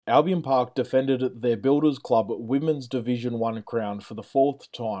Albion Park defended their Builders Club Women's Division 1 crown for the fourth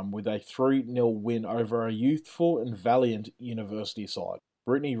time with a 3-0 win over a youthful and valiant University side.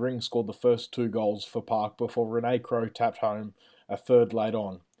 Brittany Ring scored the first 2 goals for Park before Renee Crowe tapped home a third late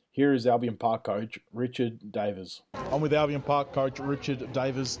on. Here is Albion Park coach Richard Davis. I'm with Albion Park coach Richard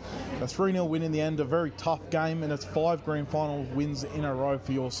Davis. A 3-0 win in the end, a very tough game, and it's 5 grand final wins in a row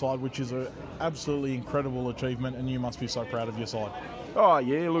for your side, which is an absolutely incredible achievement, and you must be so proud of your side. Oh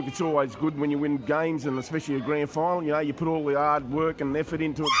yeah, look, it's always good when you win games, and especially a grand final. You know, you put all the hard work and effort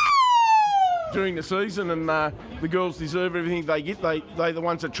into it during the season, and the girls deserve everything they get. They're the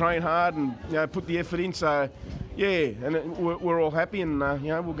ones that train hard and put the effort in. So yeah, and we're all happy, and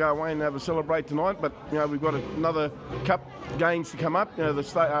we'll go away and have a celebrate tonight. But we've got another cup games to come up.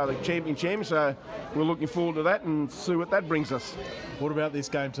 The champion. So we're looking forward to that and see what that brings us. What about this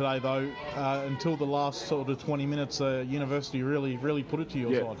game today, though? Until the last sort of 20 minutes, University really put it to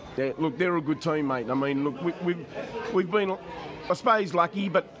your side. Yeah, look, they're a good team, mate. I mean, look, we've been, I suppose, lucky,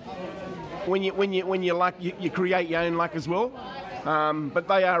 but when you're luck, you create your own luck as well. But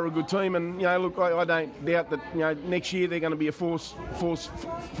they are a good team, and look, I don't doubt that next year they're going to be a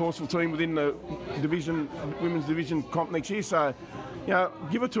forceful team within the women's division comp next year. So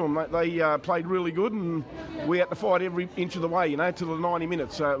give it to them. They played really good, and we had to fight every inch of the way, till the 90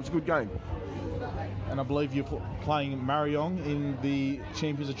 minutes. So it was a good game. And I believe you're playing Mariong in the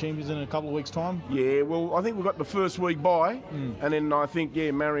Champions of Champions in a couple of weeks' time? Yeah, well, I think we've got the first week bye, and then I think,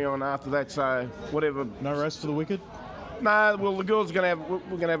 Mariong after that, so whatever. No rest for the wicked? No, well, the girls we're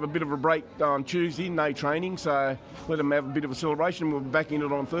going to have a bit of a break on Tuesday, no training, so let them have a bit of a celebration. We'll be back in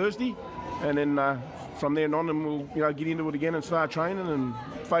it on Thursday, and then from then on, and we'll get into it again and start training and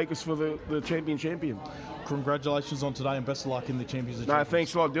focus for the champion. Congratulations on today, and best of luck in the Champions. No,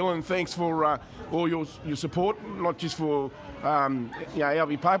 thanks a lot, Dylan. Thanks for all your support, not just for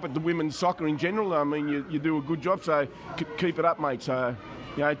Albion Park, but the women's soccer in general. I mean, you do a good job, so keep it up, mate. So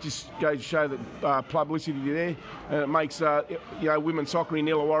it just goes to show that publicity there, and it makes women's soccer in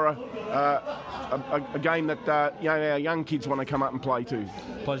Illawarra a game that our young kids want to come up and play too.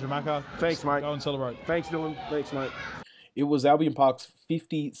 Pleasure, Mako. Thanks, mate. Go and celebrate. Thanks, Dylan. Thanks, mate. It was Albion Park's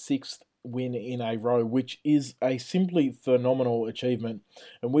 56th win in a row, which is a simply phenomenal achievement.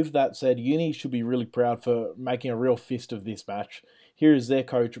 And with that said, Uni should be really proud for making a real fist of this match. Here is their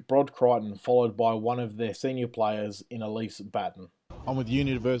coach, Brod Crichton, followed by one of their senior players in Elise Batten. I'm with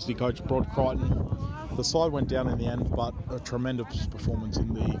University coach Brod Crichton. The side went down in the end, but a tremendous performance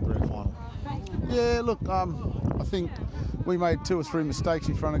in the grand final. Yeah, look, I think we made 2 or 3 mistakes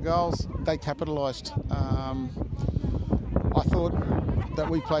in front of goals. They capitalised. I thought that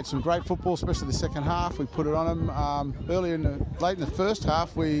we played some great football, especially the second half. We put it on them. Late in the first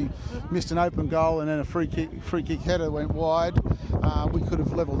half, we missed an open goal, and then a free kick header went wide. We could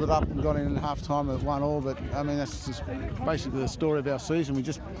have levelled it up and gone in half time at 1-1, but I mean that's just basically the story of our season. We've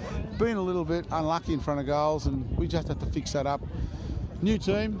just been a little bit unlucky in front of goals, and we just have to fix that up. New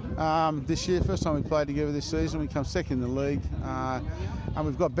team this year, first time we played together this season. We come second in the league, and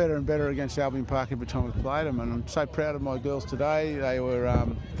we've got better and better against Albion Park every time we've played them. And I'm so proud of my girls today.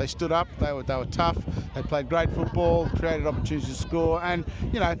 They stood up. They were tough. They played great football, created opportunities to score, and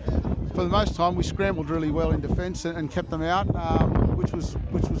for the most time we scrambled really well in defence and kept them out, which was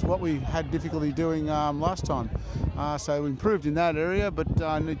what we had difficulty doing last time. So we improved in that area, but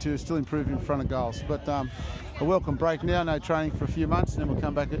I need to still improve in front of goals. But a welcome break now, no training for a few months, and then we'll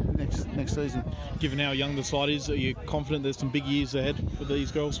come back next season. Given how young the side is, are you confident there's some big years ahead for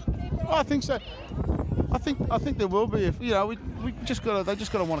these girls? I think so. I think there will be. If they just got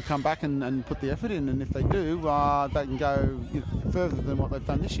to want to come back and put the effort in, and if they do, they can go further than what they've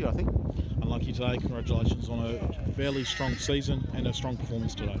done this year, I think. Unlucky today. Congratulations on a fairly strong season and a strong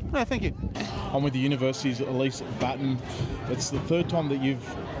performance today. No, thank you. I'm with the University's Elise Batten. It's the third time that you've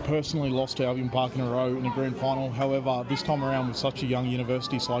personally lost to Albion Park in a row in a grand final. However, this time around with such a young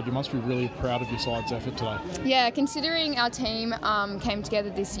University side, you must be really proud of your side's effort today. Yeah, considering our team came together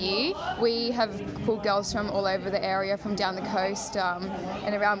this year, we have pulled girls from all over the area, from down the coast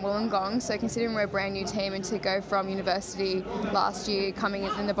and around Wollongong. So considering we're a brand new team, and to go from University last year coming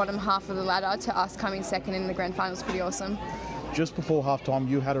in the bottom half of the ladder to us coming second in the grand final is pretty awesome. Just before half-time,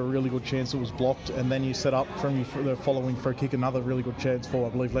 you had a really good chance that was blocked, and then you set up from the following free kick another really good chance for, I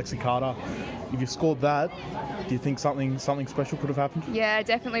believe, Lexi Carter. If you scored that, do you think something special could have happened? Yeah,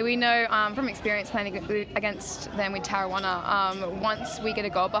 definitely. We know from experience playing against them with Tarrawanna, once we get a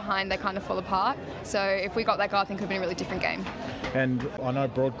goal behind, they kind of fall apart. So if we got that goal, I think it would have been a really different game. and I know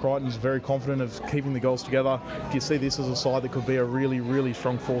Broad Crichton's very confident of keeping the girls together. Do you see this as a side that could be a really, really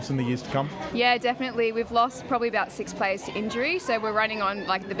strong force in the years to come? Yeah, definitely. We've lost probably about 6 players to injury, so we're running on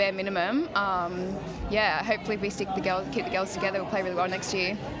like the bare minimum. Hopefully if we keep the girls together, we'll play really well next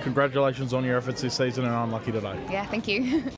year. Congratulations on your efforts this season, and unlucky today. Yeah, thank you.